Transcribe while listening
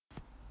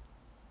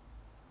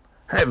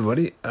Hey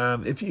everybody,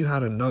 if you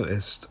hadn't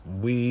noticed,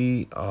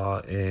 we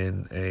are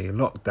in a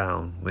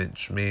lockdown,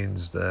 which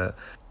means that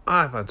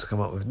I've had to come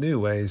up with new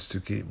ways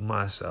to keep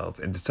myself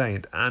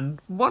entertained.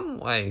 And one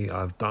way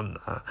I've done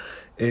that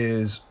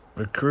is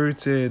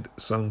recruited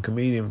some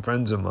comedian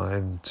friends of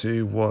mine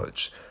to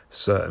watch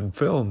certain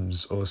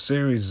films or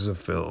series of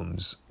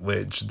films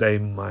which they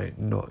might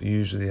not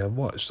usually have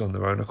watched on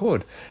their own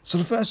accord. So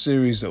the first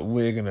series that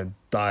we're going to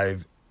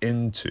dive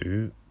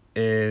into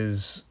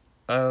is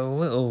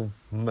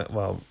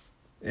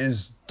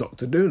is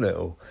Dr.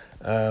 Dolittle,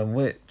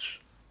 which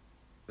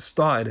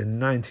started in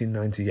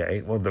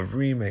 1998. Well, the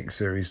remake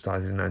series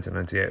started in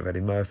 1998 of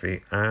Eddie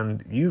Murphy,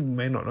 and you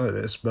may not know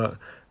this, but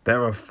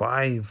there are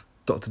 5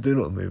 Dr.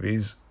 Dolittle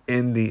movies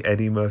in the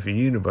Eddie Murphy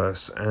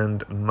universe,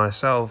 and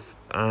myself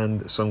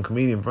and some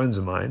comedian friends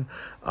of mine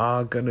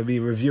are going to be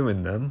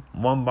reviewing them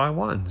one by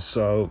one.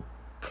 So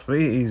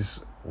please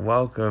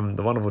welcome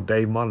the wonderful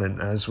Dave Mullen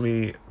as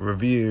we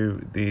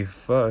review the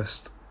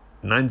first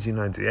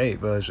 1998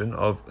 version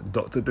of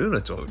Dr.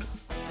 Dolittle.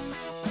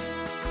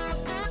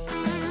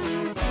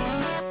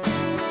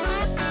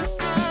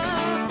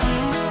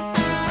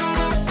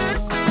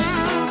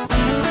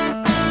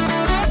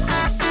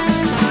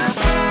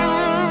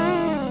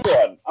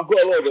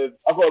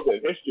 I've got a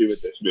bit of history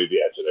with this movie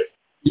actually.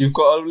 You've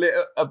got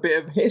a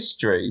bit of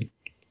history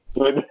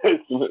with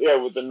the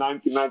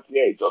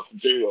 1998 Dr.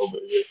 Dolittle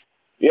movie.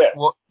 Yeah.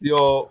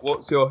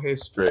 What's your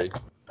history?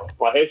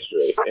 My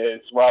history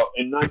is, well,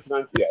 in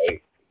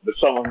 1998, the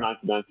summer of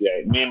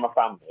 1998, me and my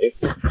family,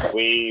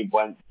 we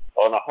went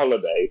on a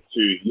holiday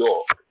to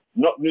York.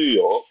 Not New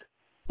York,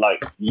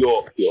 like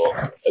York,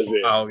 as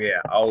in... Oh, yeah,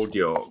 Old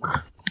York.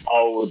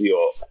 Old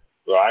York,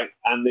 right?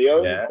 And the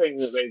only thing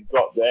that they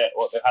got there,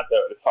 what they had there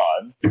at the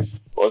time,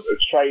 was a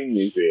train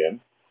museum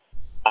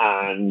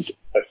and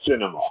a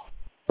cinema,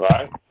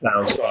 right?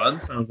 Sounds fun.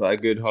 Sounds like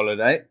a good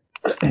holiday.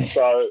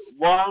 So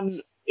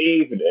one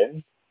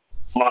evening,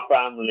 my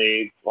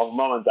family, my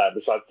mum and dad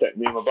decided to take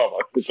me and my brother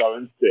to go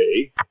and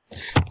see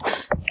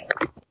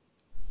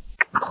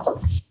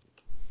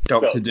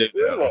Dr.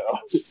 Dolittle.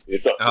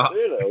 Dr.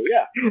 Dolittle,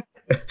 yeah.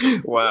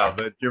 Wow,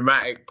 the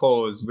dramatic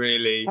pause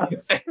really...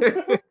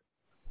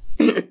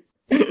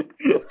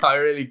 I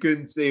really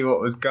couldn't see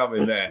what was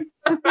coming there.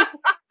 I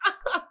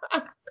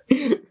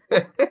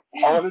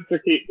wanted to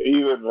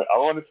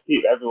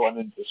keep everyone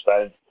in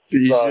suspense.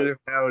 You should have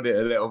held it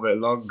a little bit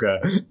longer.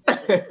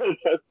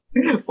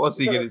 What's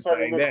he going to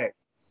say next?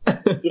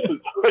 Just a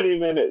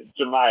 20-minute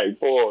dramatic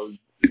pause.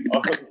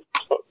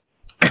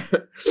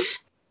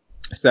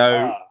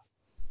 So,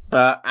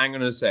 hang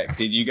on a sec.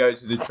 Did you go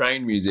to the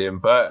train museum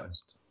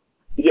first?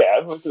 Yeah,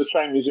 I went to the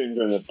train museum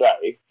during the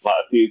day, like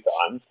a few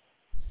times.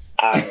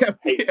 And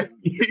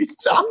few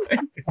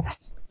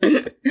times.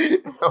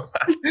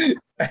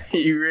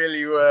 You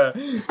really were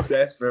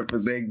desperate for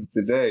things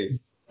to do.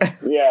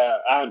 Yeah,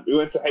 and we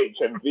went to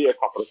HMV a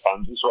couple of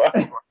times as well.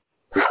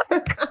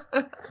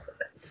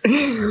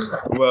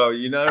 Well,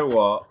 you know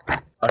what?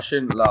 I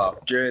shouldn't laugh.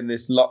 During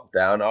this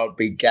lockdown, I'll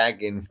be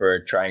gagging for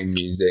a train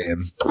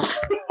museum.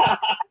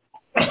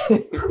 Oh,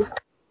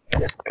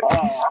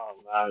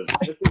 man.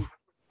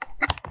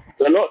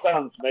 The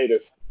lockdown's made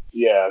us...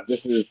 Yeah,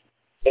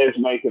 it's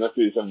making us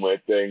do some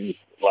weird things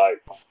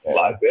like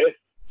this.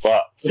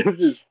 But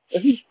this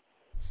is...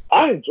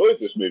 I enjoyed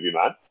this movie,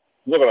 man.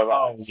 Not gonna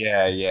lie. Oh,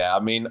 yeah. I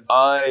mean,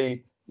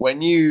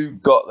 when you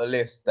got the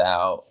list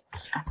out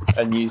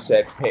and you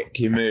said pick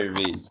your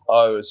movies,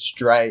 I was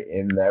straight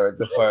in there at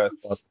the first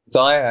one.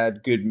 So I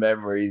had good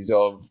memories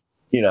of,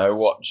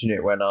 watching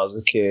it when I was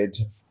a kid.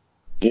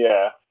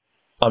 Yeah.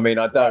 I mean,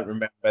 I don't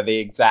remember the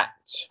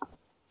exact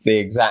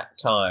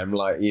time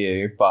like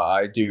you, but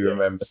I do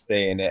remember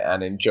seeing it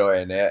and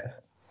enjoying it.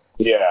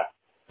 Yeah.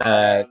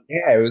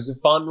 It was a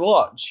fun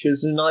watch. It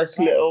was a nice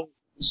little,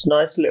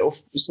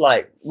 it's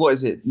like, what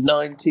is it,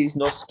 90s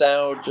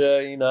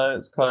nostalgia,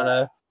 it's kind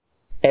of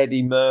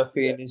Eddie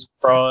Murphy in his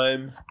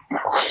prime.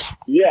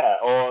 Yeah,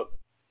 or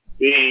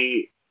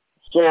he's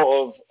sort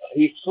of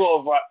at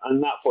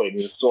that point,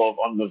 he was sort of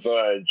on the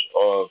verge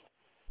of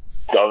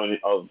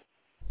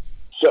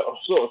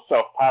sort of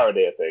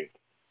self-parody, I think.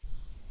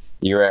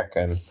 You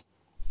reckon?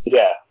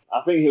 Yeah,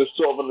 I think he was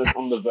sort of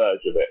on the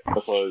verge of it,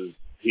 because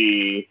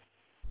he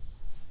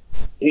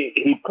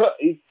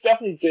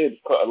definitely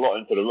did put a lot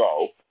into the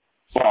role,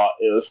 but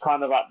it was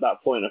kind of at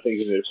that point, I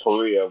think, in his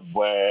career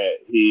where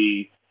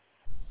he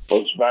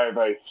was very,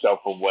 very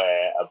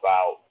self-aware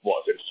about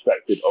what's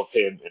expected of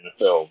him in a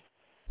film.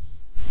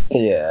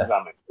 Yeah.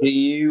 Do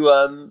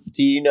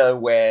you know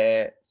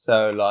where?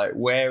 So, like,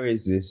 where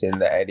is this in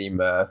the Eddie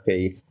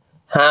Murphy?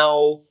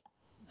 How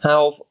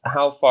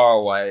far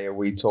away are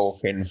we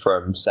talking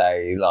from,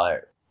 say,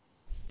 like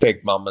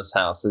Big Mama's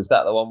house? Is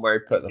that the one where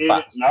he put the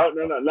fat? No,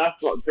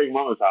 that's not Big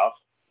Mama's house.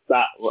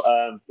 That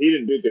he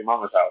didn't do Big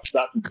Mama's house.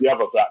 That's the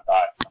other black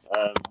guy.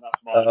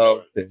 That's my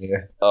Oh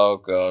dear. Oh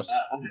god.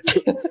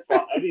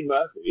 But Eddie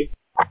Murphy,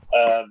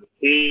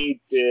 he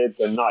did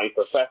the Nutty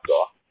Professor.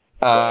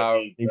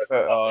 He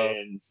put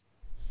in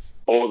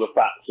all the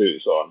fat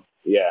suits on.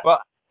 Yeah.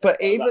 But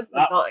But even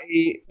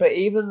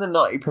the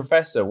Nutty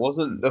Professor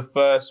wasn't the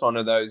first one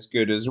of those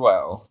good as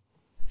well.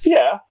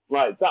 Yeah,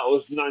 like that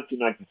was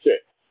 1996.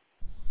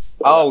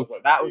 So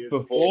that was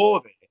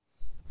before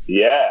this.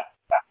 Yeah.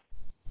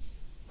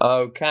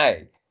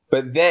 Okay.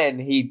 But then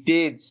he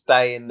did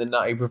stay in the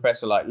Nutty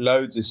Professor, like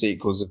loads of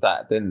sequels of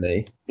that, didn't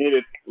he? He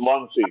did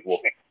one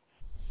sequel.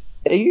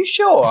 Are you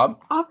sure?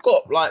 I've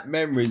got like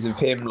memories of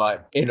him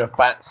like in a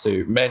fat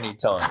suit many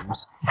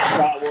times.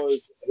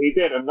 He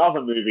did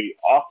another movie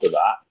after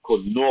that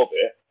called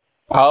Norbit.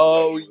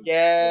 Oh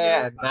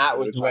yeah, and that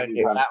was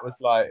that was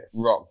like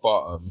rock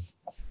bottom.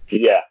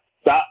 Yeah,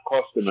 that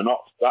cost him an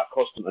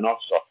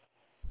Oscar.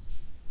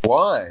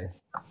 Why?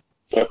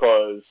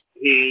 Because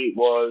he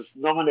was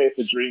nominated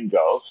for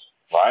Dreamgirls,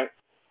 right?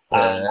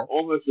 Yeah. And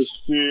almost as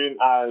soon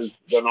as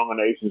the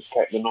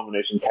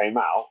nomination came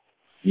out,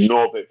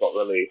 Norbit got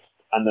released,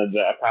 and then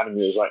the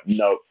Academy was like,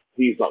 "No,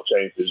 he's not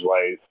changed his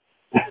ways."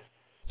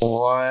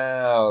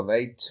 Wow,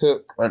 they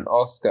took an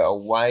Oscar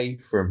away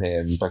from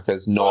him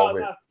because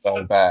Norbit was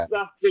so bad.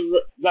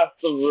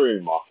 That's the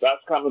rumor.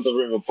 That's kind of the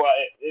rumor, but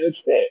it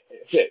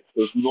fits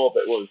because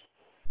Norbit was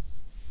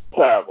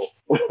terrible,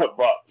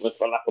 but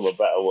for lack of a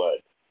better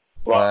word.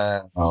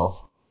 But,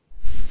 wow.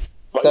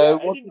 But so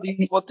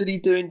yeah, what did he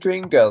do in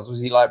Dreamgirls?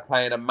 Was he like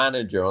playing a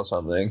manager or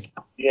something?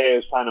 Yeah, he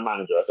was playing a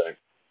manager, I think.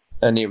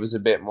 And it was a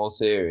bit more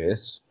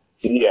serious.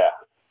 Yeah.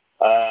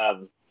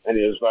 And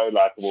he was very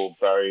likable,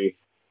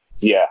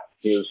 yeah,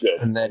 he was good.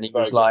 And then he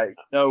was like, you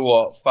know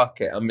what,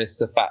 fuck it, I missed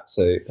the fat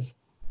suit.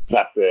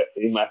 That's it.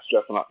 He messed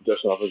dressing up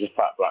as a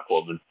fat black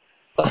woman.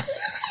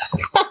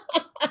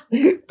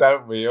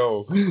 Don't we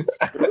all?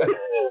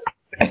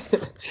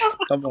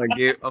 I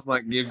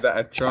might give that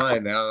a try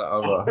now that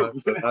I'm at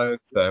home alone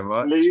so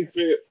much.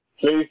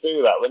 Please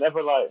do that.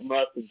 Whenever like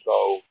Mirth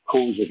Control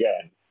calls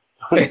again,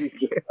 please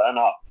just turn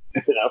up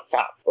in a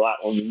fat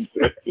black woman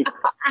suit.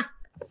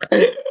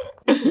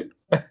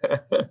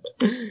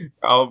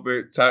 I'll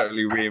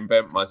totally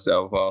reinvent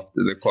myself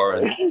after the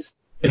quarantine.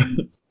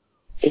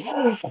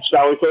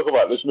 Shall we talk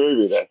about this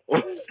movie then?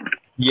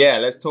 Yeah,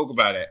 let's talk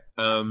about it.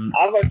 I've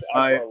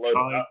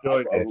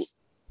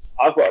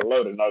got a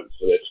load of notes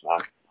for this, man.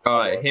 All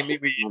right, hit me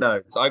with your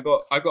notes. I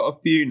got a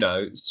few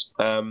notes.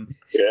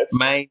 Yes.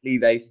 Mainly,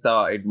 they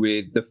started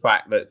with the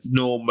fact that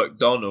Norm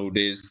Macdonald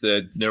is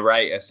the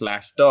narrator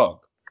 / dog.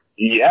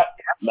 Yep,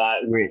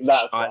 that's what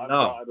I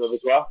started with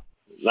as well.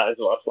 That is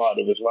what I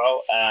started with as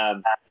well.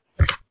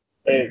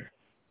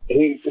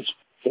 He's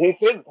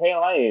him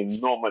playing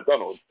Norm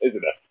Macdonald,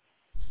 isn't it?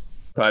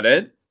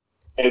 Pardon?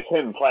 It's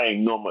him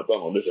playing Norm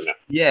Macdonald, isn't it?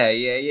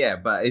 Yeah.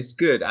 But it's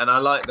good, and I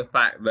like the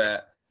fact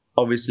that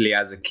obviously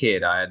as a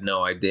kid I had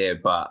no idea,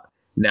 but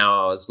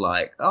now I was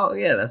like, oh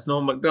yeah, that's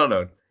Norm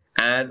Macdonald.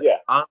 And yeah.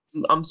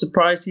 I'm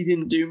surprised he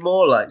didn't do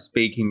more like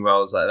speaking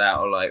roles like that,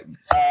 or like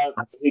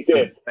he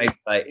did. Maybe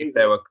like if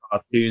there were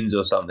cartoons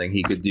or something,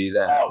 he could do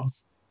that. Oh,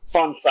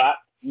 fun fact: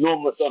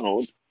 Norm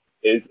Macdonald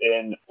is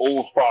in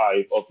all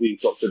 5 of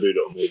these Dr.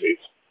 Dolittle movies.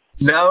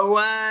 No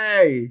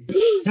way!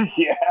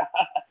 Yeah.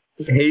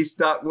 He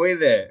stuck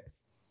with it.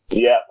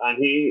 Yeah, and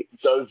he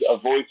does a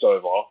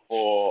voiceover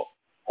for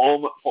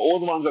all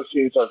the ones I've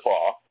seen so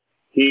far.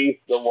 He's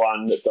the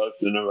one that does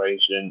the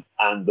narration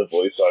and the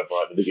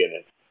voiceover at the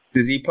beginning.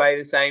 Does he play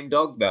the same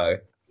dog though?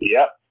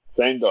 Yep,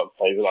 same dog.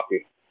 Plays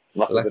Lucky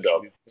the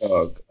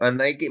dog. And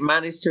they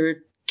managed to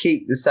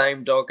keep the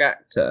same dog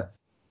actor.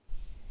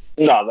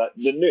 No,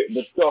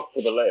 the dog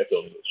for the later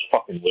films was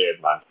fucking weird,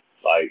 man.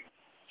 Like,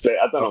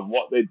 I don't know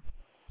what they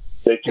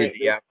did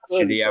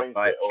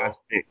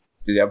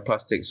he have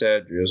plastic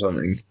surgery or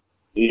something?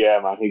 Yeah,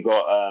 man. He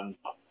got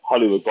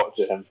Hollywood got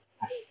to him.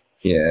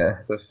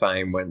 Yeah, the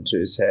fame went to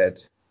his head.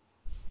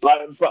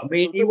 Like, but I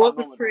mean,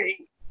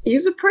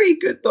 he's a pretty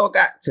good dog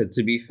actor,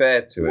 to be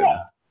fair to him.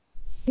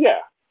 Yeah.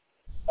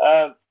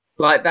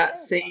 Like that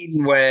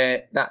scene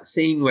where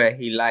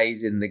he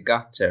lays in the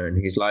gutter and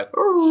he's like,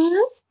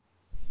 oh.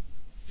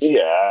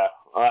 Yeah.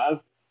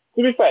 To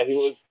be fair,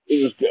 he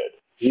was good.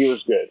 He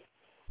was good.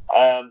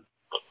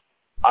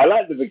 I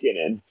like the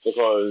beginning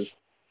because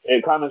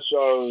it kind of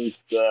shows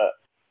that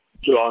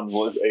John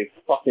was a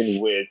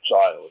fucking weird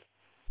child.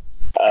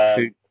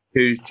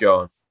 Who's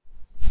John?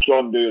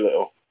 John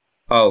Dolittle.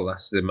 Oh,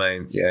 that's the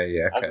main.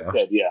 Yeah. Okay.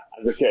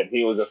 As a kid,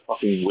 he was a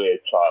fucking weird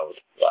child,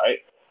 right?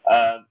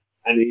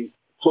 And he's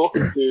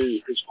talking to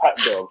his pet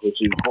dog,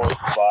 which is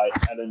voiced by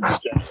Ellen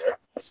DeGeneres.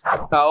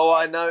 Oh,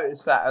 I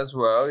noticed that as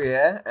well.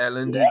 Yeah,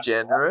 Ellen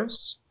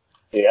DeGeneres.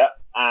 Yeah,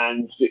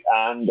 and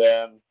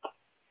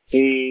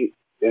he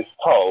is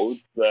told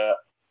that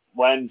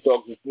when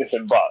dogs are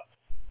sniffing butts,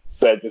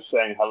 they're just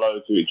saying hello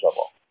to each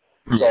other.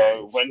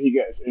 So when he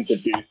gets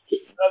introduced to...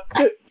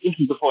 This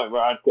is the point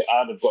where I'd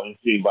have gotten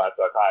seen by a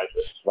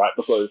psychiatrist, right?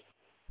 Because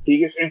he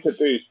gets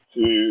introduced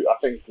to, I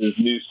think, his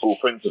new school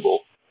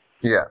principal.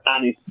 Yeah.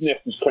 And he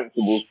sniffs his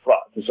principal's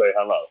butt to say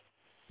hello.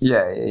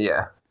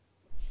 Yeah.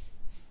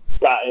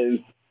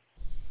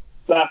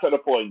 That's at the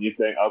point you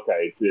think,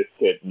 okay, this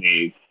kid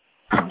needs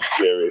some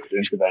serious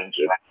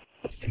intervention.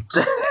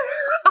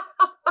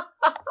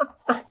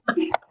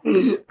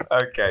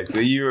 Okay, so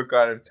you were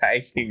kind of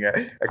taking a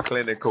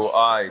clinical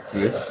eye to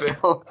this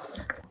film.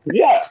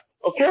 Yeah,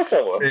 of course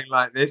I was. Being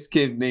like, this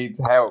kid needs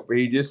help.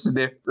 He just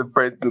sniffed the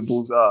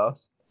principal's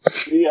ass.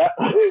 Yeah.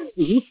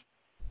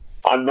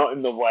 I'm not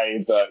in the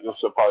way that you're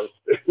supposed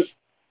to.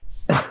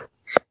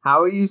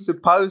 How are you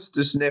supposed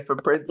to sniff a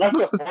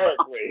principal's ass?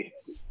 Metaphorically.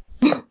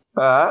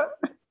 Huh?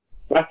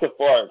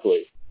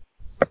 Metaphorically.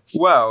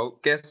 Well,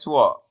 guess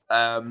what?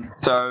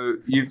 So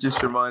you've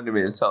just reminded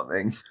me of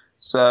something.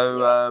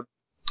 So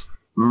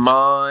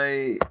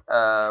my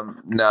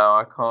no,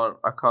 I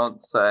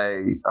can't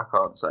say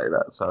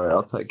that. Sorry,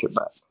 I'll take it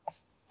back.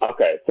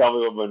 Okay, tell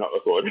me when we're not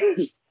recording.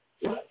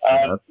 So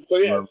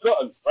yeah,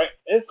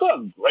 it's got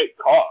a great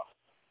cast,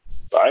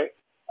 right?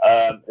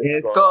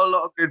 It's got a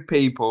lot of good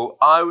people.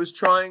 I was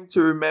trying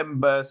to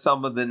remember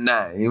some of the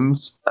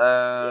names.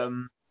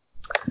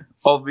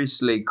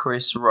 Obviously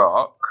Chris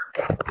Rock.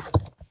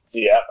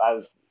 Yeah,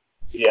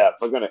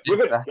 we're gonna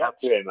get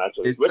to him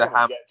actually. We're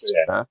gonna get to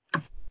him.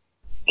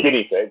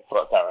 Guinea pig,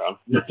 but carry on.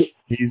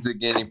 He's the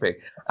guinea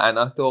pig, and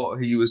I thought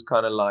he was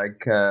kind of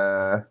like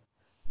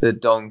the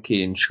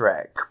donkey in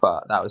Shrek,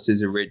 but that was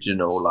his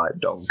original like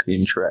donkey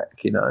in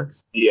Shrek, you know?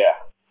 Yeah.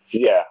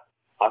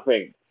 I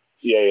think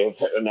you've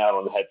hit the nail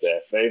on the head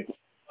there.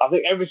 I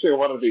think every single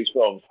one of these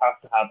films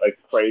has to have a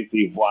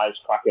crazy,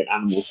 wisecracking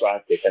animal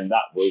sidekick, and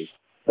that was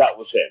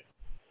him.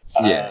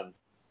 Yeah,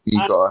 you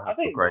gotta have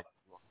a great.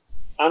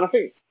 And I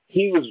think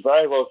he was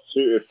very well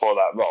suited for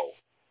that role.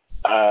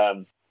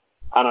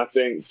 And I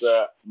think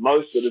that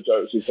most of the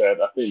jokes he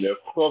said, I think there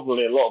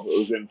probably a lot of it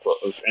was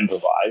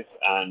improvised,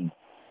 and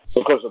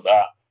because of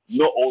that,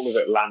 not all of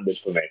it landed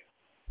for me.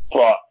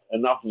 But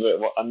enough of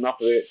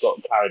it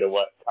got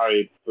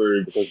carried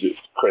through because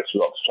it's Chris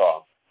Rock's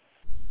charm.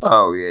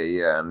 Oh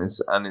yeah,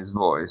 and his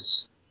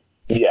voice.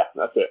 Yeah,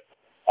 that's it.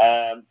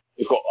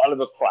 You've got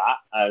Oliver Platt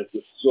as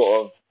the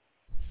sort of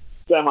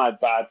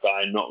semi-bad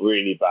guy, not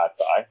really bad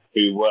guy,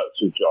 who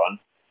works with John.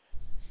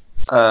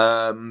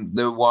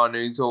 The one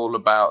who's all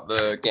about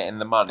getting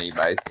the money,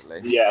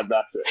 basically. Yeah,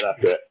 that's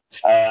it.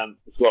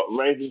 It's got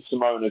Raven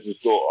Simone as his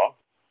daughter.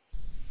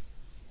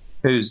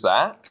 Who's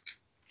that?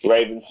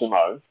 Raven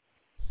Simone.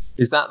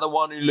 Is that the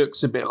one who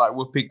looks a bit like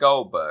Whoopi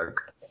Goldberg?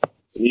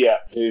 Yeah,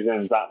 who's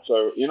in That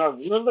So...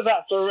 remember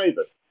That So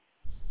Raven?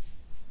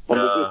 On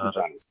the Disney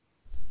Channel.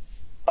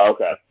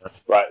 Okay,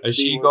 right.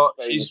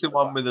 She's the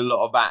one with a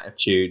lot of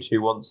attitude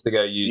who wants to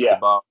go use the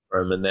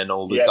bathroom and then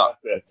all the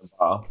ducks in the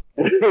bar.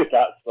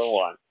 That's the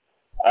one.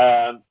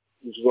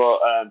 We've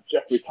got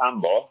Jeffrey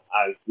Tambor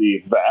as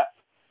the vet.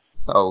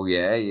 Oh,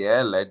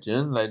 yeah,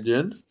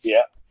 legend.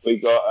 Yeah, we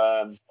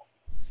got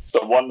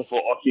the wonderful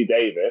Ossie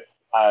Davis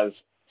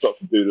as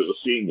Dr. Dolittle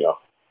Senior.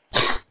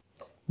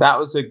 That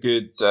was a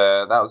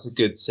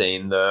good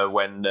scene.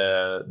 When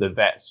the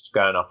vet's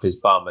going up his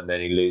bum and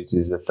then he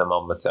loses the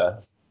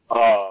thermometer.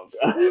 Oh,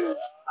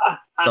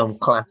 some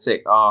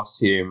classic arse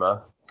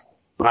humour.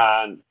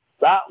 Man,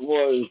 that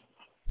was...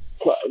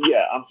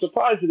 Yeah, I'm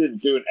surprised they didn't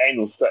do an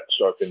anal sex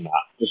joke in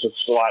that. Just a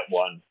slight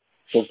one.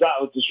 Because that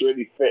would just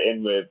really fit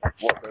in with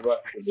what the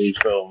rest of these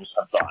films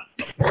have done.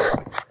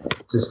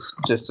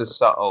 Just a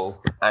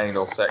subtle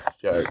anal sex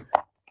joke.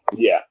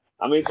 Yeah.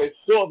 I mean, they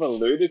sort of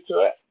alluded to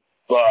it,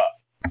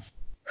 but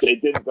they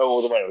didn't go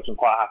all the way, which I'm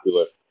quite happy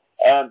with.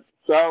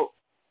 So...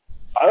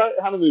 I like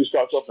how the movie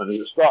starts off, and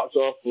it starts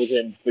off with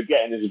him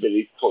forgetting his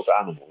ability to talk to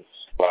animals,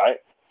 right?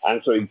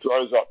 And so he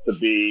grows up to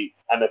be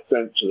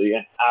essentially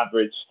an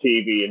average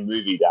TV and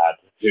movie dad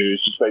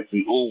who's just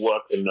basically all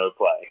work and no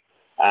play.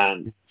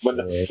 And for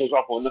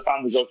example, when the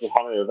family goes to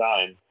holiday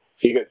without him,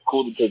 he gets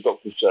called into a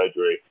doctor's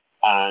surgery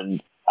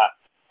and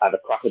at a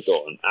crack of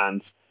dawn.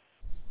 And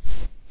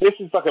this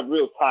is like a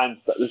real timestamp.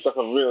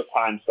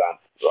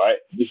 Right?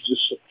 This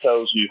just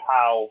tells you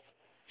how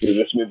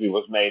this movie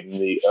was made in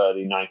the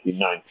early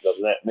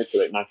 1990s, mid to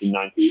late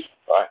 1990s,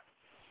 right?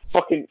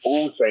 Fucking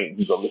All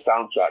Saints is on the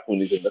soundtrack when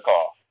he's in the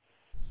car.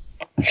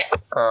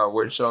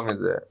 Which song is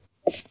it?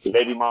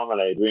 Lady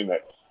Marmalade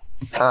remix.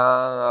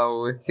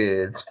 Oh,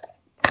 wicked.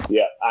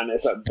 Yeah, and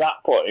it's at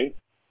that point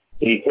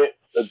he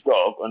hits a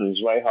dog on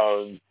his way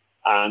home,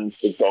 and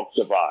the dog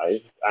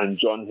survives, and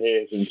John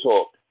hears him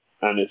talk,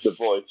 and it's the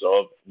voice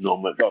of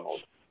Norm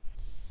Macdonald.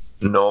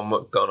 Norm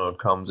Macdonald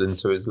comes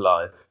into his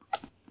life.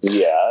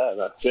 Yeah,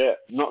 that's it.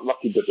 Not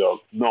Lucky the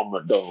dog. Norm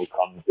Macdonald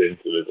comes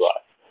into his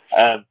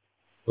life.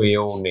 We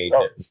all need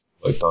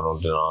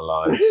McDonald in our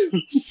lives.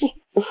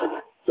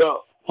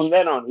 So from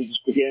then on, he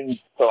just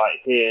begins to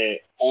hear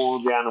all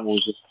the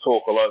animals just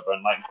talk all over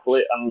and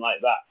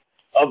like that.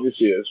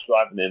 Obviously, it's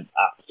driving him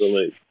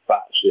absolute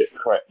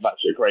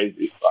batshit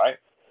crazy, right?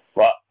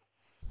 But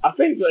I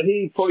think that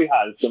he probably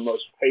has the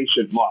most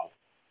patient wife,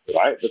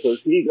 right?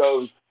 Because he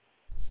goes.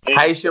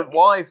 Patient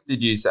wife,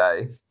 did you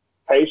say?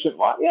 Patient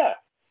wife, yeah.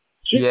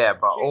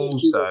 But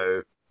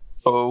also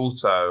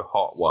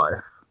hot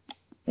wife.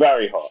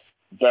 Very hot.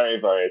 Very,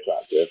 very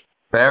attractive.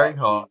 Very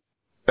hot.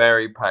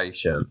 Very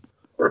patient.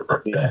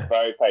 Yeah,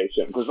 very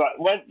patient. Because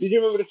did you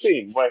remember the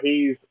scene where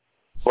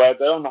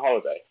they're on the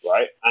holiday,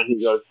 right? And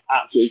he goes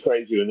absolutely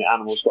crazy when the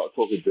animals start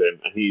talking to him,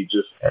 and he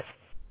just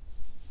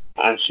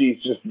and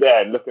she's just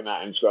there looking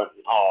at him, going,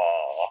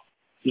 "Oh,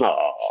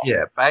 no."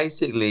 Yeah,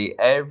 basically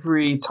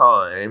every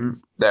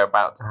time they're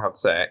about to have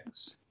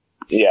sex,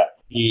 Yeah,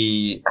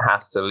 he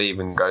has to leave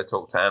and go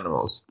talk to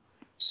animals.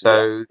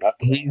 So yeah,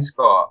 he's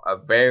got a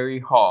very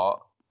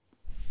hot,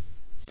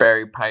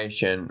 very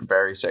patient,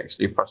 very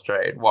sexually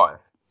frustrated wife.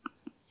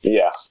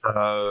 yeah,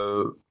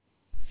 So,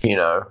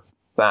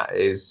 that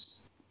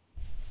is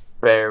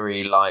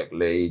very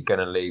likely going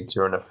to lead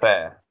to an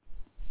affair.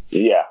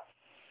 yeah.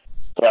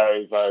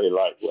 Very, very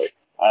likely.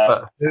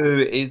 But who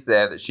is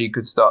there that she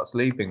could start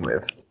sleeping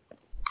with?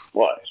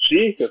 What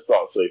she could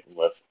start sleeping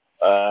with?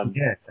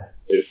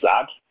 His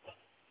dad.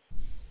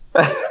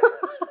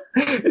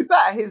 Is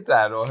that his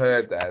dad or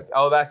her dad?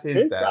 Oh, that's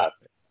his dad.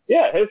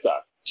 Yeah, his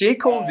dad. She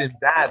calls him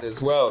dad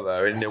as well,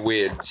 though, isn't it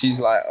weird? She's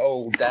like,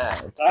 "Oh,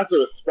 dad." That's a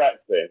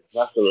respect thing.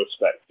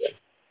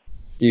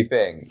 You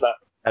think?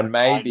 And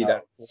maybe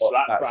that's what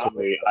Black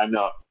family.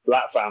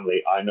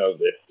 I know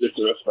this. It's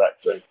a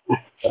respect thing.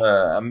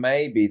 And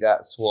maybe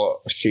that's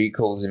what she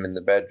calls him in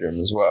the bedroom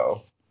as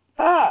well.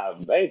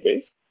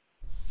 Maybe.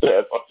 Bit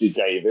of Ossie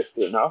Davis,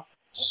 enough.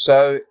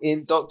 So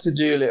in Dr.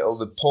 Dolittle,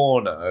 the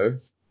porno,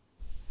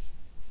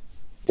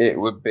 it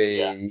would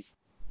be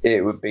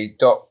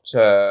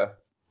Dr.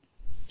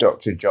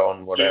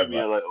 John, whatever. Do me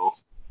a little.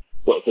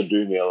 Dr.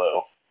 Do me a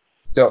little.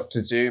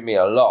 Dr. Do me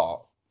a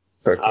lot,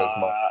 because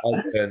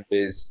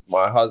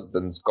my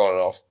husband's gone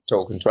off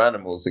talking to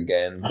animals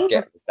again.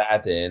 Get the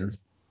dad in.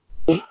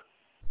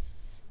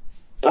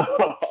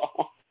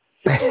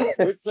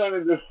 We're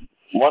turning this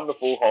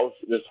wonderful,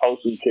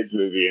 wholesome kids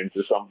movie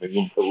into something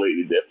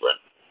completely different.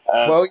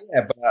 Well,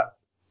 yeah, but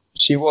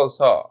she was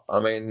hot. I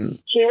mean,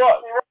 she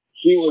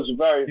was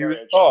very,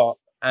 very hot,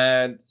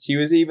 and she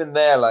was even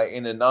there, like,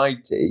 in a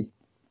nightie.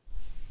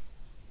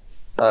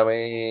 I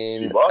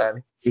mean,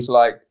 and he was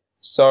like,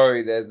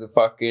 "Sorry, there's a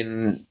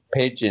fucking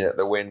pigeon at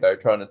the window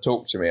trying to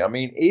talk to me." I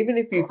mean, even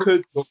if you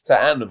could talk to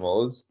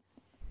animals,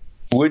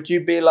 would you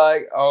be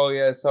like, "Oh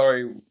yeah,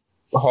 sorry,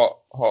 hot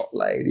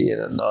lady in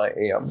a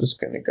nightie, I'm just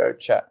going to go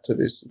chat to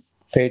this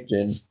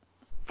pigeon"?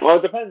 Well,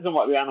 it depends on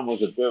what the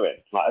animals are doing.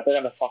 Like, if they're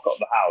going to fuck up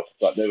the house,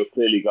 like they were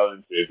clearly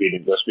going to if he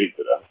didn't go speak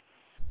to them.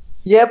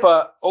 Yeah,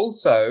 but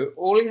also,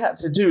 all he had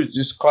to do was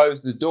just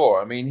close the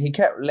door. I mean, he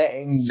kept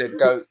letting the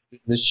goats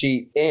and the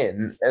sheep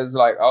in. It was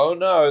like, "Oh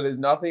no, there's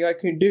nothing I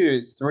can do.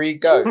 It's 3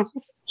 goats."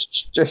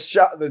 Just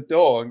shut the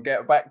door and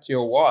get back to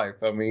your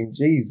wife. I mean,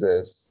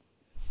 Jesus.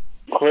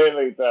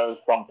 Clearly, there was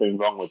something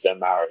wrong with their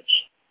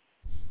marriage.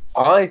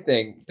 I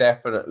think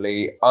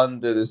definitely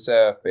under the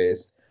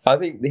surface, I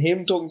think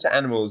him talking to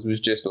animals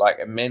was just like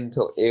a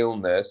mental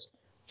illness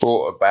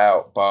brought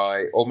about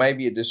by, or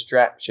maybe a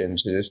distraction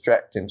to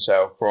distract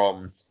himself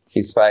from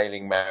his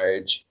failing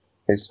marriage,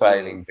 his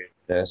failing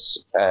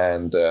business,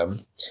 and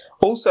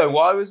also,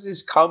 why was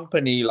this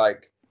company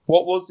like?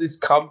 What was this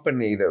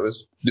company that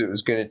was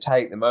going to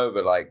take them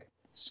over, like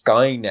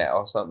Skynet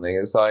or something?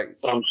 It's like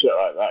some shit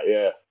like that,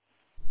 yeah.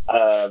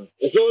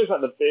 It's always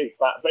like the big,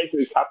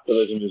 basically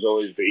capitalism is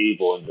always the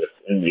evil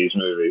in these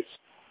movies.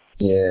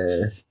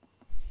 Yeah.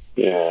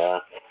 Yeah.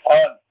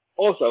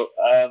 Also,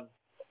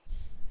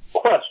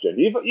 question: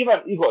 You've got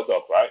a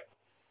dog, right?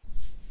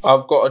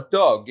 I've got a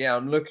dog. Yeah,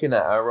 I'm looking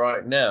at her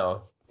right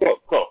now.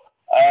 Cool.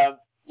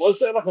 Was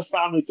there like a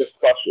family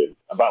discussion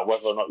about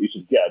whether or not you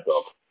should get a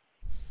dog?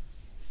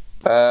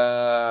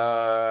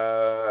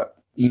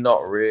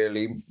 Not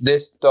really.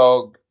 This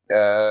dog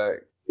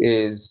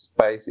is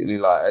basically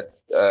like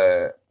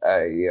a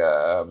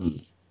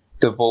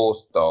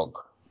divorced dog.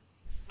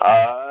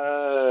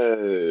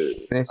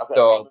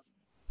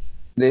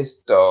 This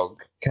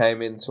dog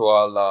came into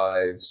our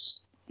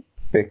lives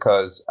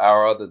because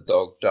our other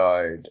dog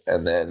died,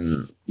 and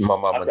then my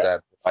mum and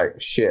dad were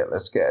like, "Shit,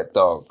 let's get a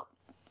dog."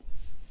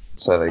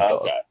 So they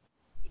got. Okay.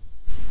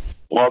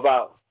 What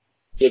about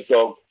the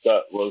dog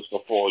that was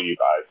before you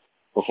guys?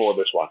 Before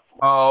this one?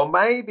 Oh,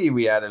 maybe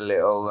we had a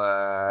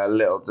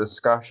little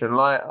discussion,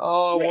 like,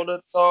 "Oh, I want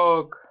a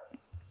dog."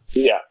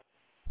 Yeah.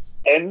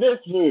 In this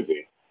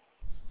movie,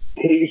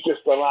 he's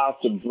just allowed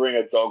to bring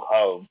a dog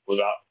home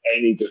without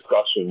any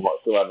discussion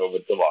whatsoever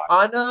with the wife.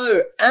 I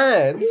know,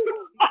 and he's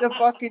a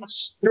fucking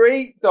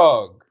street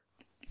dog.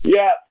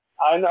 Yeah,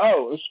 I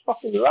know. It's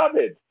fucking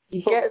rabid.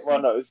 He gets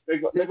they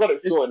got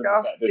it sorted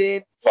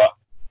in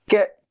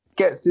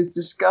gets this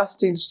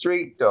disgusting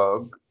street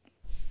dog,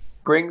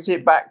 brings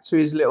it back to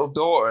his little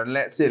daughter and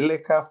lets it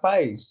lick her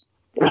face.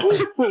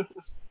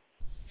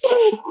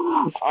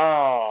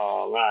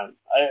 Oh man,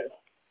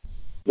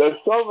 there's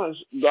so much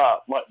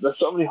there's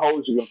so many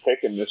holes you can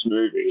pick in this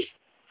movie,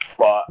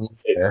 but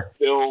it's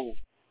still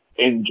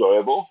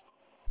enjoyable.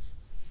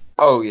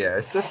 Oh yeah,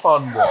 it's a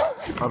fun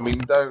watch. I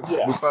mean, we're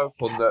both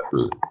on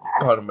the.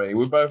 Pardon me,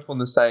 we're both on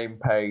the same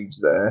page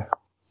there.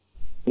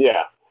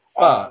 Yeah.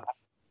 But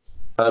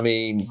I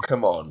mean,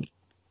 come on,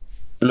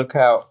 look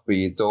out for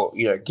your dog.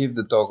 Give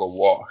the dog a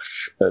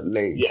wash at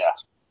least.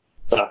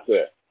 Yeah, that's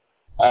it.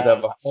 Should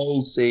have a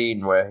whole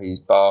scene where he's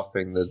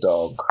bathing the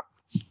dog.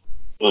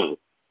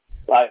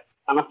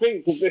 And I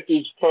think that this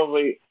is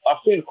probably I've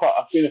seen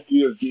a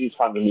few of these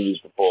kind of movies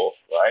before,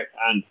 right?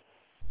 And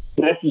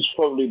this is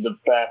probably the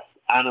best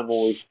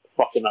animals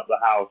fucking up the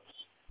house.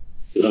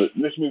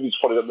 This movie's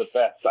probably got the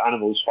best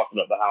animals fucking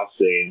up the house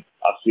scene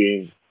I've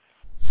seen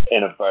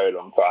in a very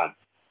long time.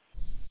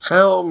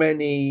 How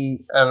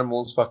many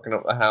animals fucking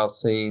up the house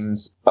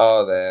scenes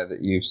are there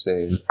that you've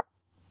seen?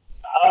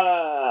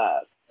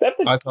 I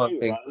can't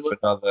think of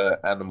another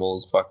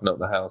animals fucking up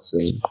the house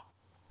scene.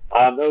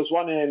 There was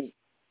one in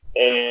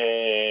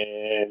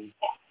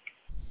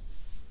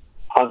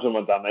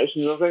 101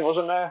 Dalmatians, I think,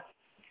 wasn't there?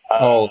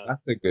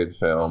 That's a good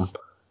film.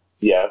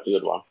 Yeah, that's a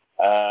good one.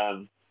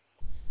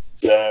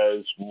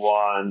 There's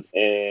one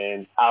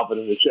in Alvin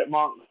and the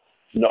Chipmunks.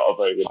 Not a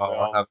very good film.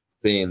 I haven't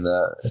seen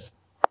that.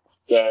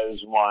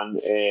 There's one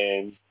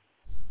in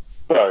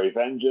Furry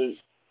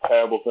Vengeance.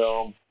 Terrible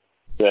film.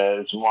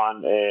 There's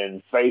one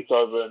in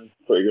Beethoven.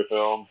 Pretty good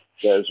film.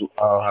 I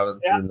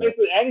haven't seen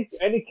that.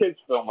 Any kids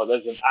film where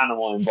there's an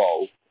animal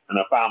involved and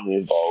a family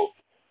involved,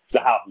 the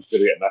house is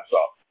going to get messed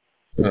up.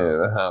 Yeah,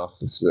 the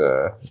house is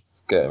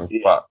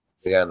getting fucked.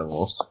 The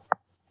animals.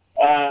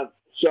 But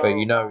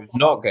you know who's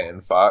not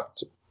getting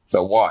fucked?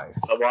 The wife.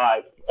 The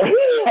wife.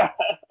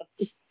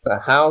 The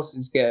house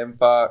is getting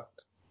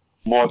fucked.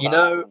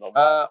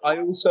 I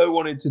also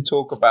wanted to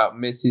talk about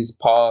Mrs.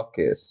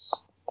 Parkis.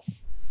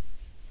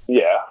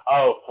 Yeah.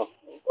 Oh,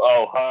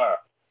 her.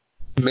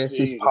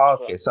 Mrs.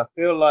 Parkis. I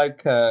feel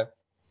like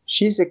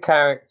she's a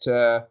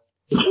character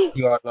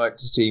who I'd like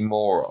to see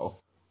more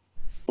of.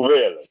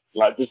 Really?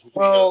 Like this?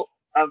 Well,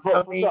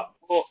 for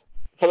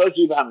those of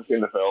you that haven't seen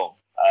the film,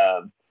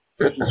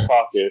 Mrs.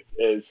 Parkis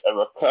is a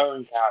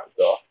recurring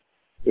character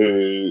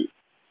who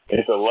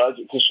is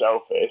allergic to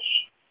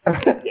shellfish.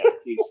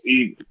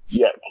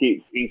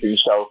 Keeps eating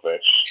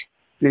shellfish.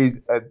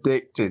 She's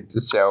addicted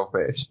to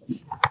shellfish.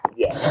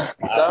 Yeah.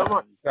 So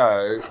much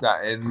so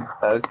that in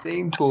a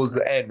scene towards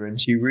the end, when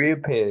she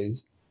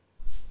reappears,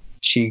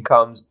 she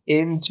comes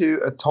into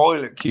a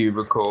toilet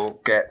cubicle,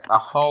 gets a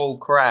whole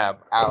crab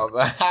out of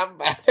a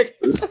handbag,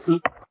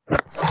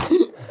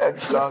 and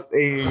starts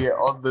eating it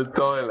on the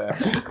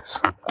toilet.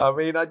 I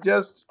mean, I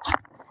just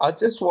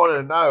want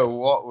to know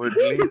what would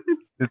lead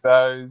to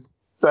those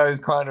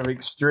kind of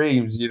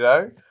extremes, you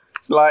know?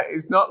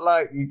 It's not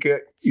like you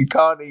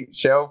can't eat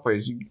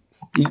shellfish. You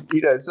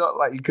know, it's not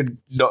like you could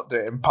not do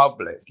it in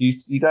public.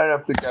 You don't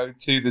have to go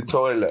to the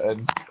toilet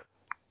and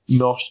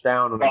nosh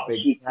down on a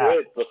big crab. She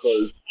did,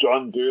 because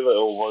John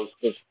Dolittle was,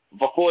 because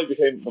before he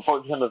became a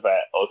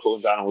vet or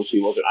talking to animals, he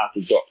was an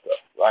active doctor,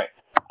 right?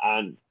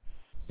 And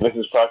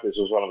Mrs. Parkis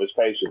was one of his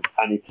patients,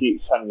 and he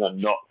keeps telling her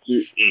not to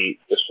eat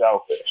the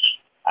shellfish.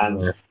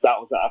 And that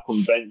was at a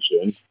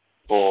convention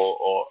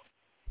or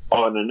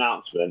an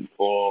announcement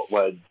for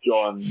where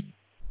John's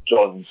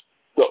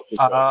doctor.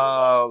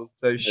 Oh,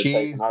 so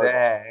she's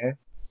there.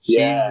 She's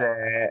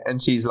there,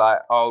 and she's like,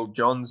 "Oh,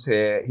 John's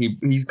here.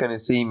 He's going to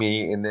see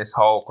me in this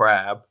whole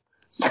crab.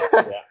 So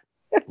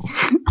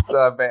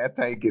I better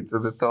take it to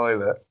the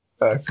toilet."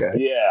 Okay.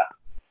 Yeah.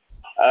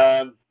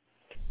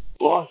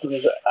 What was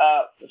it?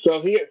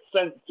 So he gets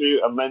sent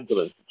to a mental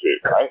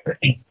institute, right?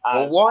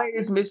 Well, why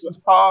is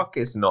Mrs.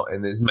 Parkis not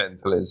in this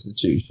mental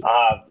institution?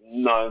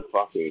 No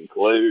fucking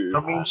clue. I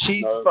mean,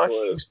 she's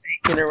fucking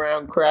sneaking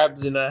around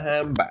crabs in her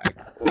handbag.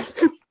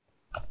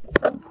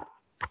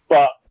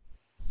 But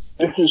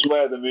this is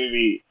where the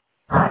movie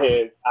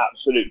hit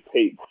absolute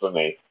peak for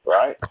me,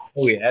 right?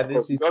 Oh yeah,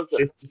 this is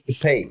the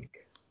peak.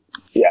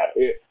 Yeah,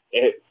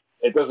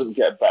 it doesn't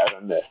get better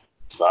than this,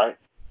 right?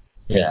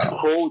 Yeah.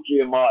 Paul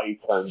Giamatti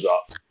turns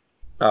up.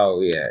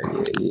 Oh yeah.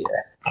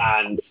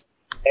 And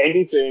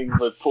anything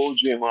with Paul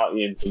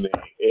Giamatti in for me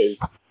is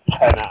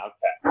 10 out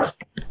of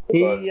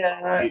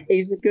 10.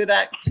 He's a good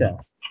actor.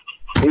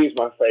 He's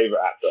my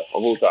favourite actor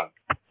of all time.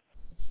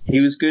 He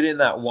was good in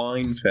that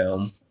wine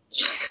film.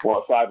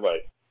 What,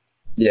 Sideways?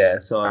 Yeah,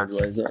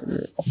 Sideways.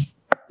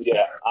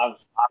 Yeah,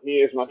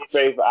 he is my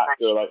favourite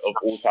actor of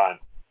all time.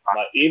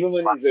 Like, even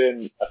when he's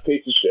in a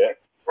piece of shit,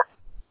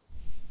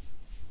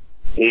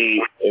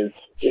 he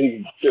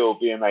can still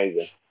be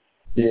amazing.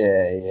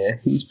 Yeah,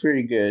 he's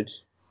pretty good.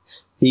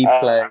 He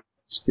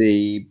plays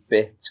the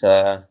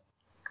bitter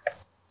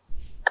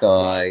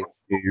guy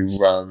who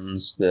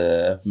runs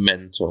the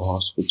mental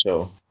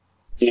hospital.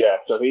 Yeah,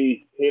 so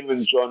him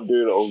and John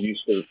Dolittle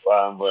used to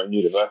were in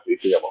university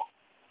together.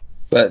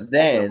 But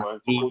then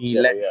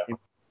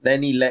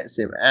he lets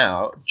him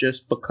out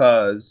just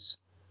because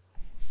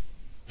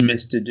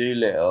Mr.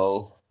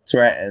 Dolittle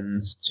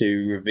threatens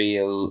to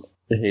reveal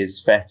his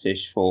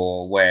fetish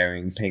for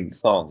wearing pink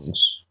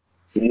thongs.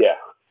 Yeah.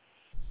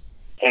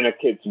 In a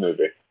kids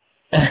movie.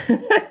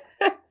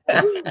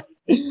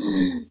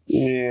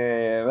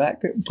 Yeah, that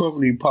could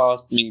probably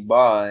pass me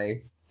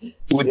by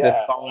with the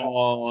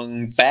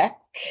thong back.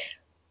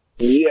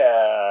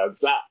 Yeah,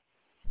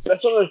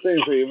 that's one of those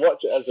things where you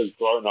watch it as a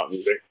grown-up and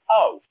you think,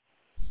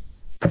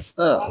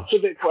 that's a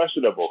bit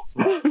questionable.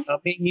 I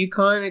mean, you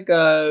kind of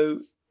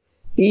go,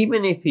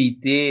 even if he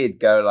did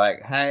go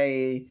like,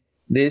 hey,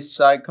 this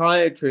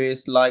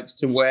psychiatrist likes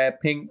to wear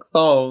pink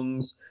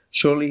thongs,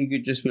 Surely he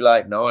could just be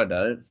like, no, I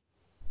don't.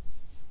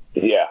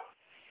 Yeah.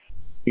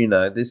 You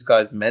know, this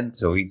guy's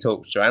mental. He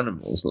talks to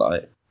animals,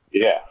 like.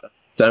 Yeah.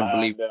 Don't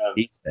believe what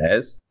he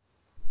says.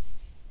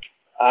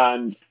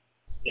 And,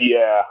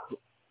 yeah.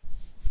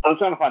 I'm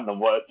trying to find the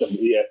words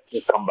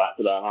to come back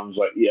to that. And I was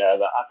like, yeah,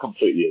 I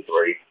completely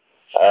agree.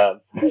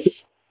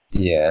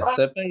 Yeah,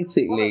 so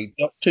basically,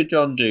 Dr.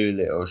 John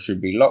Dolittle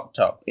should be locked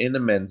up in a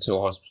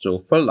mental hospital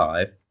for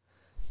life,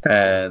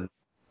 and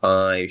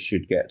I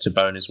should get to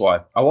bone his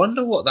wife. I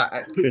wonder what that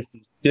actress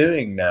is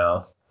doing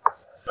now.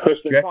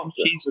 Kristen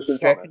Thompson. Do you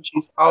reckon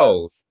she's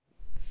old?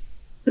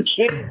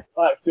 She's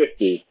like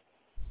 50s.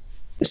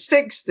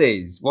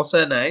 60s? What's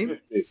her name?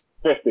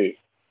 50s.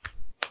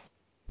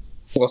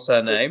 What's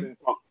her name?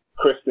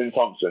 Kristen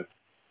Thompson.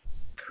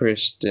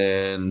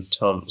 Kristen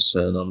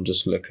Thompson. I'm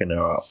just looking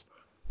her up.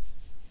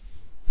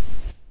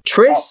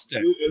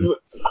 Tristan.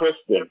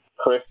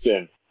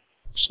 Kristen.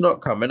 It's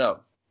not coming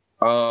up.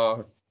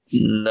 Oh,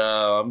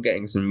 no, I'm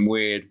getting some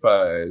weird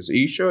photos. Are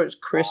you sure it's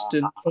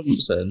Kristen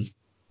Thompson?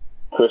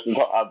 Kristen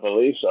Thompson, I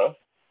believe so.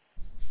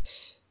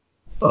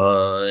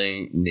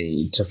 I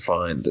need to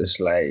find this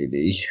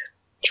lady.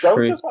 Shall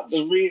we talk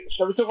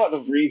about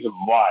the reason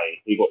why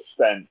he got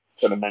sent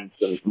to the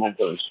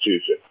mental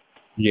institution?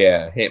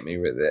 Yeah, hit me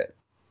with it.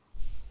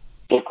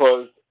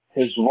 Because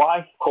his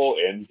wife caught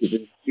him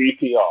doing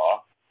CPR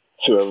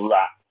to a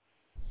rat.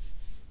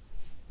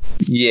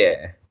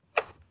 Yeah.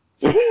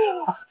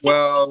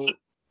 Well,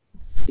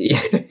 yeah.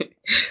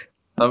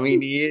 I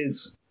mean, he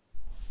is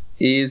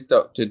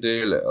Dr.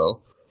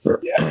 Dolittle.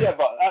 Yeah,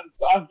 but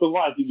that's the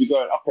wife. You'd be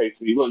going, okay,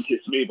 so you won't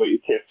kiss me, but you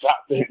kiss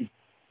that thing.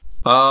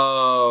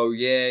 Oh,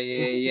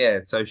 yeah.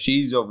 So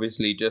she's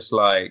obviously just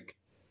like...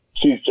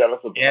 She's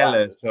jealous of the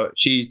rat.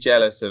 She's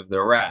jealous of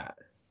the rat.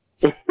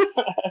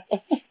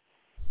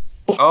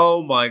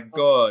 Oh my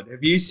God!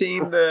 Have you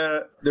seen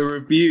the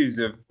reviews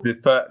of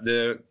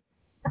the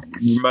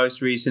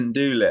most recent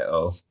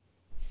Dolittle?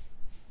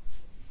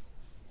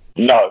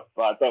 No,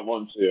 but I don't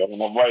want to. I'm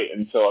gonna wait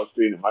until I've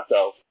seen it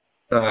myself.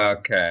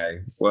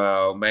 Okay,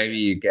 well maybe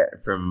you get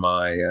it from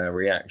my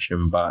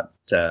reaction, but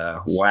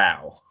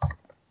wow.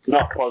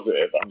 Not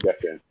positive, I'm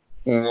guessing.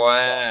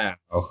 Wow.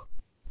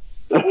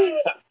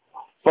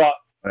 But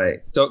right,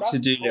 Dr.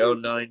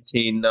 Dolittle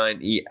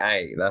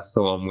 1998. That's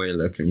the one we're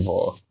looking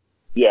for.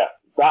 Yeah.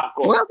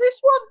 Well,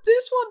 this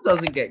one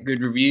doesn't get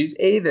good reviews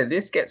either.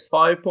 This gets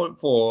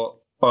 5.4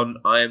 on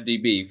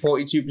IMDb,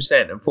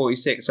 42%, and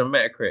 46 on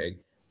Metacritic.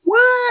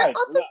 What? Hey,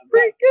 That's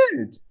pretty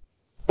good.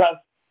 That's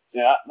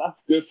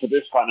good for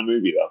this kind of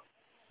movie, though.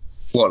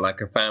 What,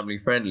 like a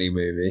family-friendly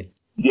movie?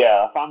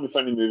 Yeah, a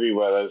family-friendly movie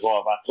where there's a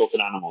lot of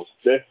talking animals.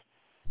 This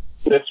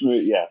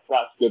movie, yeah,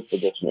 that's good for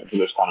this kind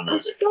of movie.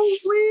 It's so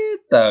weird,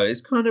 though.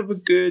 It's kind of a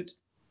good...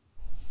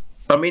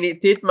 I mean, it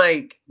did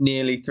make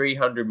nearly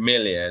 300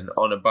 million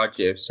on a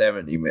budget of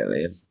 70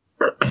 million.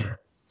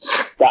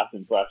 That's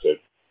impressive.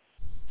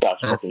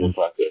 That's fucking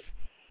impressive.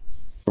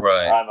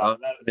 Right.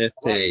 Let's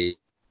see.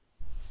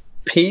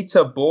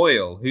 Peter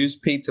Boyle. Who's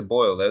Peter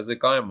Boyle? There was a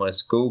guy in my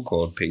school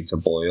called Peter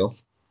Boyle.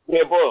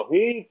 Yeah, Boyle.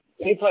 He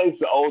plays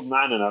the old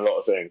man in a lot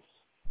of things.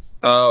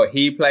 Oh,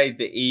 he played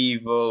the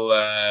evil...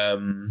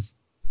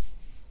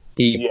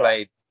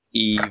 played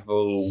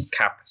evil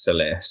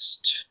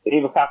capitalist.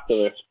 Evil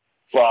capitalist.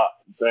 But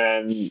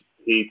then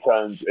he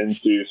turns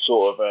into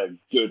sort of a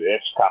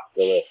good-ish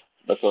capitalist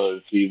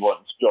because he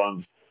wants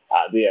John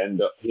at the end.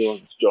 He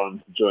wants John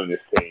to join his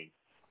team.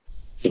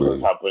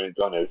 Because how brilliant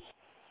John is.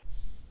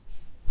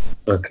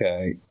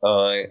 Okay,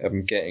 I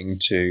am getting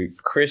to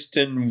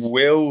Kristen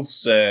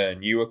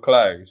Wilson. You were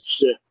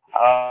close.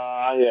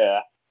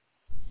 Yeah.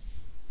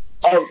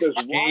 Oh,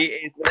 she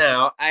is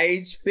now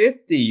age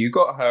 50. You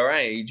got her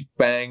age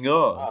bang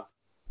on.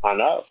 I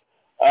know.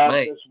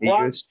 Mate, are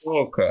you a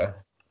stalker?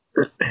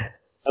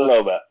 A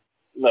little bit.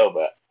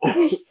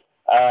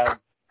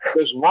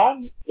 There's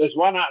one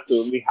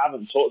actor we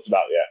haven't talked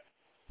about yet.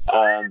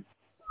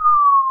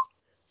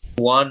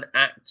 One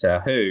actor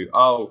who?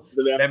 Oh,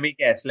 let me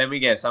guess. I'm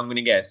going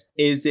to guess.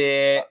 Is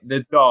it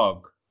the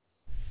dog?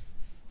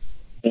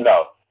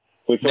 No.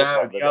 The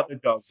other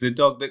dog. The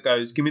dog that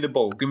goes, give me the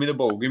ball.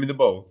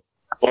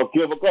 Well,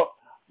 Gilbert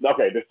Gottfried.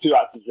 Okay, there's two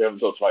actors we haven't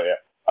talked about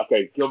yet.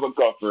 Okay, Gilbert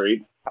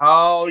Gottfried.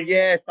 Oh,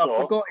 yes. I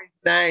forgot his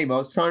name. I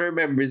was trying to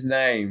remember his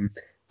name.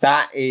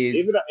 That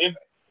is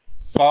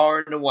far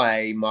and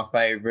away my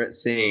favourite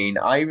scene.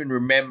 I even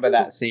remember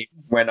that scene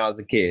when I was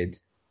a kid.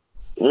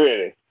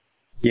 Really?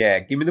 Yeah,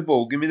 give me the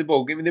ball.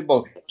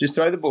 Just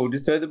throw the ball. He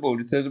threw the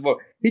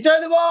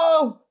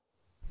ball!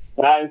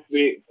 That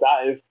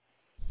is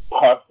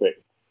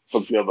perfect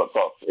for Gilbert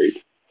Gottfried.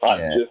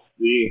 Just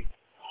the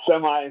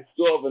semi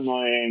sort of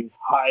annoying,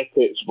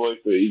 high-pitched voice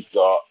that he's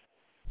got.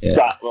 Yeah.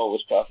 That role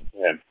was perfect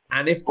for him.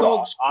 And if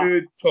dogs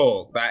could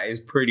talk, that is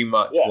pretty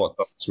much what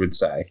dogs would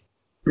say.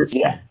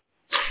 Yeah.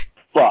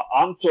 But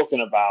I'm talking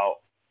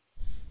about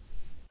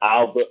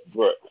Albert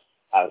Brooks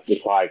as the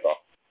tiger.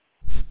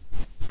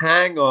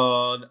 Hang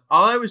on.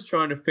 I was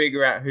trying to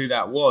figure out who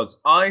that was.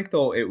 I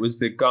thought it was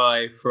the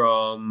guy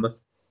from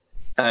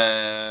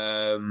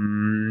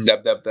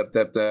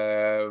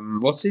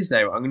What's his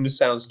name? I'm going to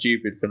sound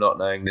stupid for not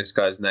knowing this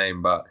guy's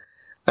name, but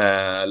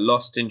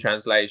Lost in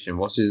Translation.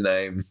 What's his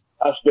name?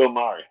 That's Bill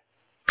Murray.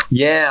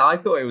 Yeah, I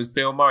thought it was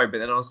Bill Murray, but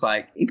then I was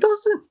like, it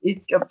doesn't.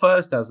 At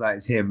first, I was like,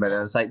 it's him, but then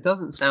I was like, it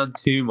doesn't sound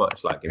too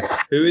much like him.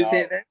 Who is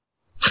it then?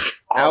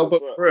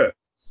 Albert Brooks.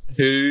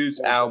 Who's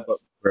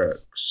Albert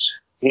Brooks?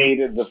 He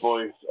did the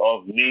voice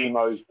of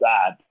Nemo's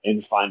dad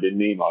in Finding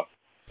Nemo.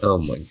 Oh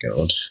my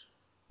god.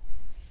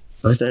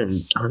 I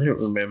don't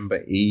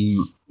remember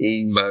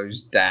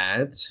Emo's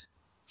dad.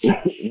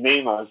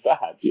 Nemo's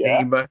dad, yeah.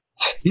 Nemo.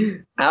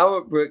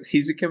 Albert Brooks,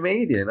 he's a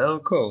comedian. Oh,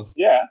 cool.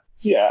 Yeah.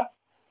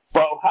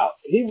 But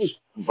he was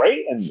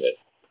great in this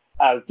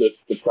as the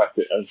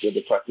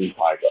depressing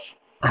tiger.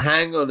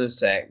 Hang on a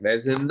sec.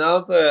 There's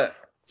another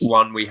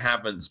one we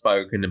haven't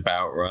spoken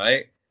about,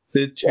 right?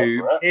 The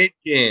two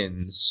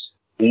pigeons.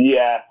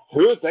 Yeah.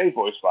 Who are they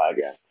voiced by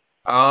again?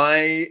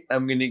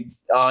 I'm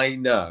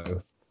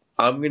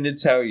gonna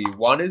tell you.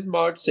 One is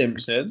Marge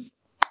Simpson.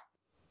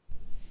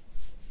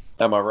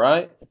 Am I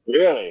right?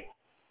 Really?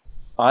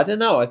 I don't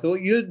know. I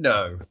thought you'd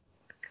know.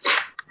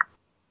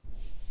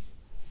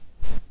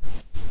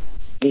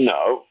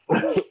 No.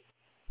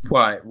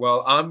 Right.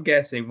 Well, I'm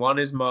guessing one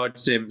is Marge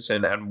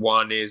Simpson and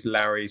one is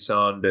Larry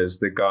Sanders,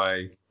 the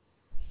guy.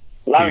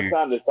 Larry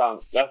Sanders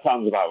sounds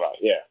about right.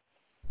 Yeah.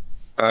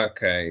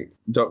 Okay,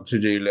 Dr.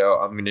 Dolittle.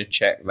 I'm gonna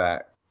check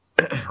that.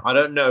 I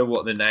don't know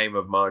what the name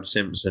of Marge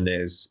Simpson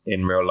is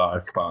in real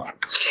life, but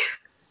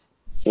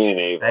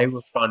they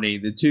were funny.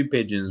 The two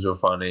pigeons were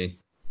funny.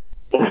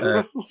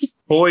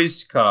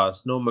 Boys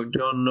cast: Norm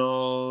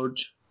Macdonald.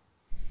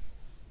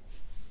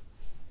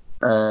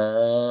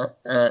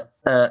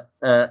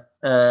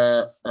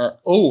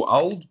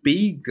 Old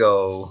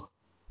Beagle.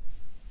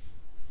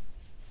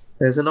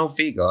 There's an Old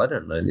Beagle. I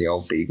don't know the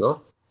Old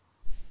Beagle.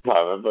 I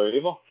remember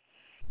either.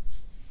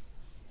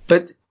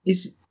 But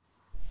is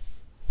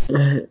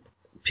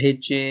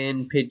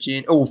pigeon?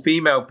 Oh,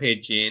 female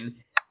pigeon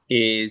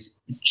is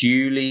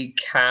Julie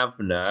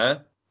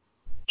Kavanaugh.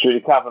 Julie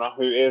Kavanaugh,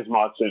 who is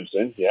Marge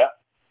Simpson, yeah.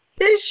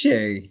 Is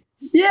she?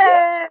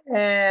 Yeah,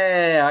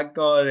 I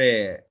got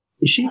it.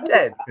 Is she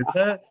dead?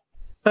 Because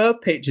her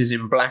picture's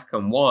in black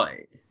and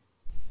white.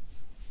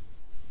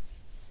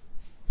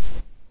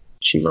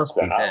 She must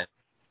be dead.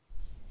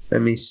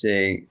 Let me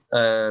see.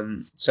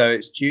 So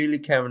it's Julie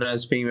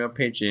Kavanaugh's female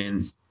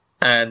pigeon,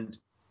 and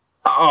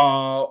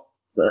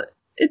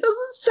it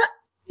doesn't say.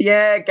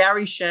 Yeah,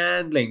 Gary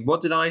Shandling.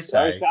 What did I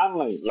say?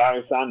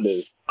 Larry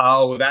Sanders.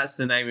 Oh, that's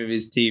the name of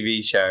his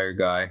TV show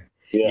guy.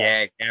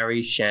 Yeah,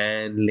 Gary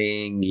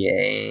Shandling.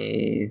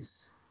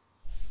 Yes.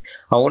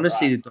 I want to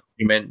see the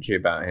documentary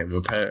about him.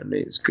 Apparently,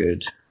 it's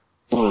good.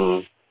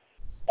 All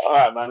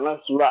right, man.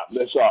 Let's wrap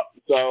this up.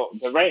 So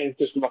the rating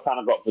system I kind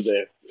of got for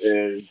this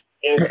is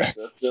if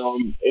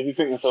you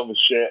think the film is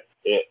shit,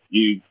 it's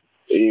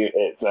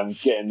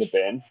get in the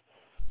bin.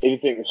 If you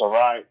think it's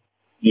alright,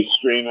 you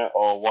stream it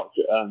or watch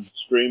it,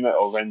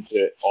 or rent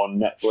it on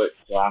Netflix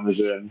or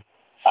Amazon.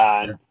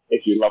 And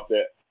if you loved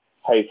it,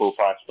 pay full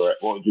price for it.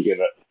 What would you give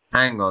it?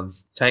 Hang on,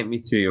 take me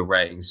through your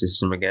rating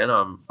system again.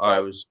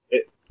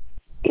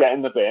 Get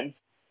in the bin.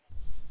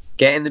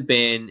 Get in the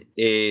bin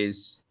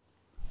is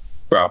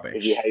rubbish.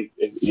 If you hate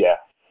it, yeah.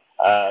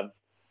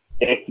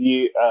 If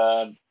you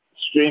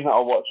stream it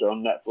or watch it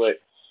on Netflix.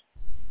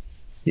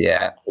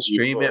 Yeah,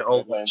 stream it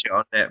or watch it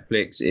on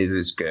Netflix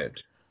is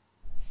good.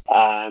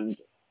 And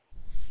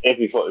if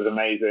you thought it was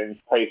amazing,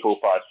 pay full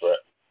price for it.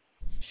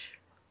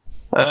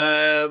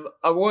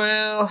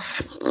 Well,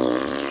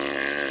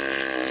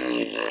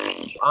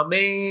 I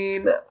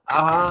mean,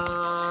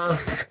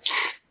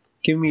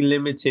 give me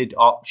limited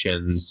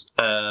options.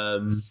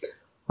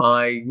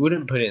 I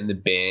wouldn't put it in the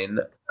bin.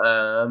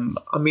 I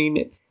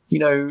mean,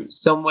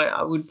 somewhere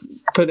I would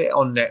put it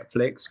on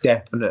Netflix,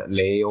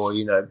 definitely, or,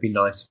 it'd be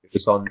nice if it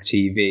was on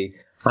TV.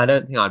 I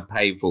don't think I'd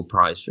pay full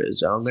price for it,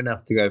 so I'm going to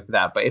have to go for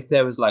that. But if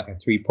there was like a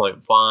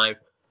 3.5,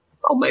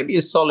 or maybe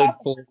a solid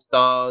 4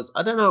 stars,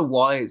 I don't know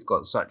why it's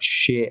got such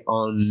shit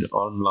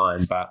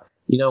online, but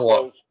you know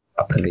what?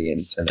 Fuck the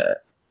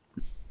internet.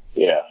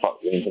 Yeah,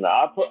 fuck the internet.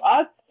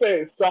 I'd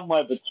say it's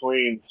somewhere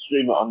between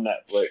stream it on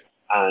Netflix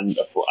and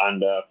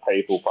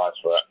pay full price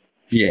for it.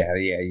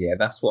 Yeah.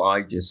 That's what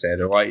I just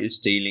said. All right, you're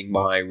stealing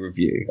my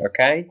review,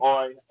 okay?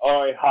 Or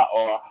a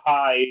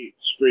high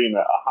stream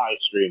it.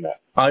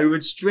 I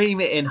would stream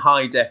it in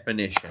high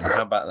definition.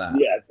 How about that?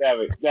 Yeah, there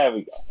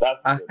we go. That's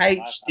a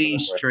HD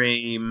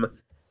stream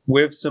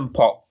with some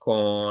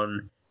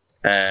popcorn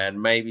and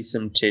maybe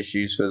some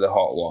tissues for the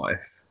hot wife.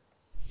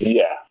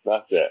 Yeah,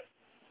 that's it.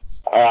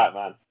 All right,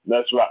 man.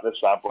 Let's wrap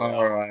this up.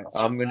 All right,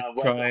 I'm gonna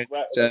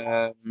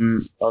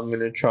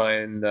try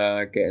and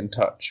get in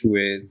touch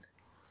with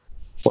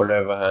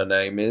whatever her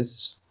name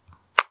is.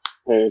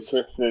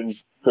 Kristen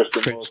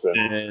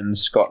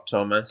Scott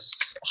Thomas.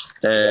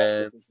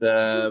 And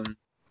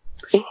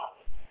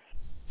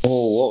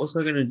what was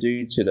I gonna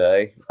do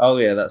today? Oh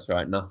yeah, that's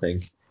right, nothing.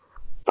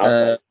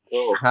 Okay,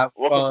 cool. Have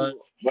fun.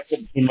 Where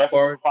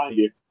can find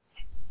you?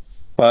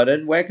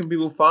 Pardon? Where can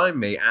people find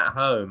me? At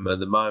home at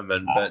the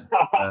moment, but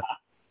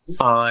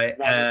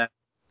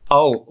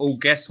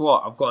guess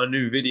what? I've got a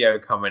new video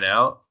coming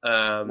out.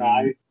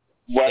 Nice.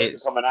 Where's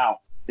it coming out?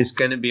 It's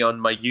going to be on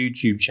my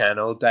YouTube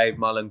channel, Dave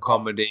Mullen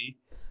Comedy.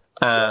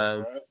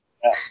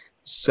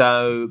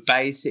 So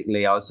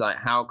basically, I was like,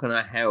 how can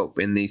I help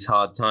in these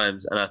hard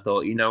times? And I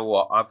thought, you know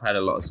what? I've had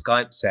a lot of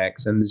Skype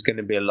sex, and there's going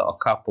to be a lot of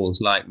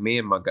couples like me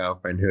and my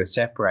girlfriend who are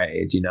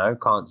separated,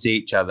 can't see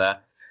each other.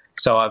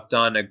 So I've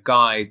done a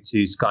guide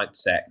to Skype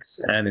sex,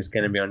 and it's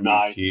going to be on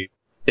YouTube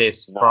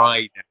this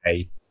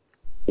Friday.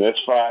 This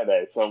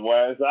Friday. So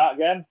where is that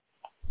again?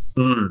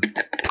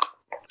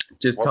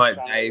 Just type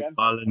Dave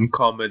Mullen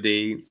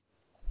Comedy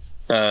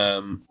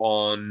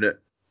on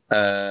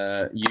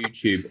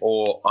YouTube,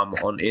 or I'm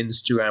on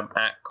Instagram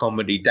at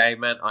Comedy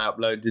Dayman. I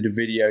uploaded a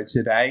video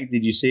today.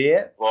 Did you see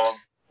it? Well,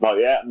 not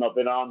yet. Not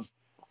been on.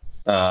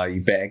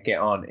 You better get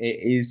on. It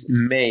is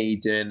me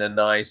doing a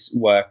nice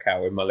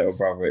workout with my little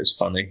brother. It's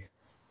funny.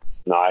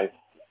 Nice.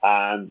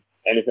 And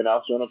anything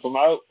else you want to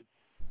promote?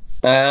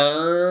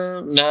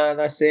 No,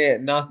 that's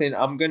it. Nothing.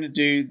 I'm going to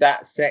do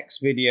that sex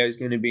video is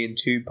going to be in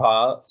 2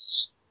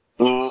 parts.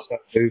 So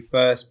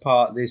first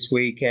part this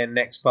weekend,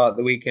 next part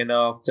the weekend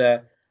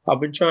after. I've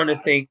been trying to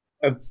think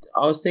of,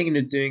 I was thinking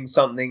of doing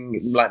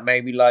something like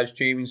maybe live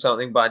streaming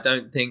something, but I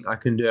don't think I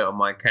can do it on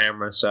my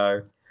camera.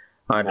 So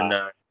I don't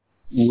know.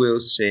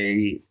 We'll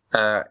see.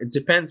 It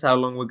depends how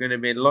long we're going to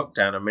be in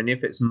lockdown. I mean,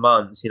 if it's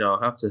months,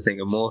 I'll have to think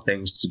of more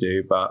things to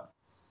do, but.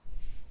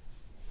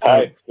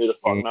 Hey, who the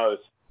fuck knows?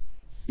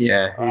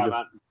 Yeah, who the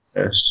fuck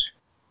knows?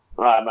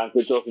 All right, man.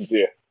 Good talking to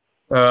you.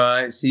 All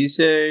right, see you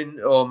soon,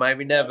 or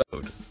maybe never.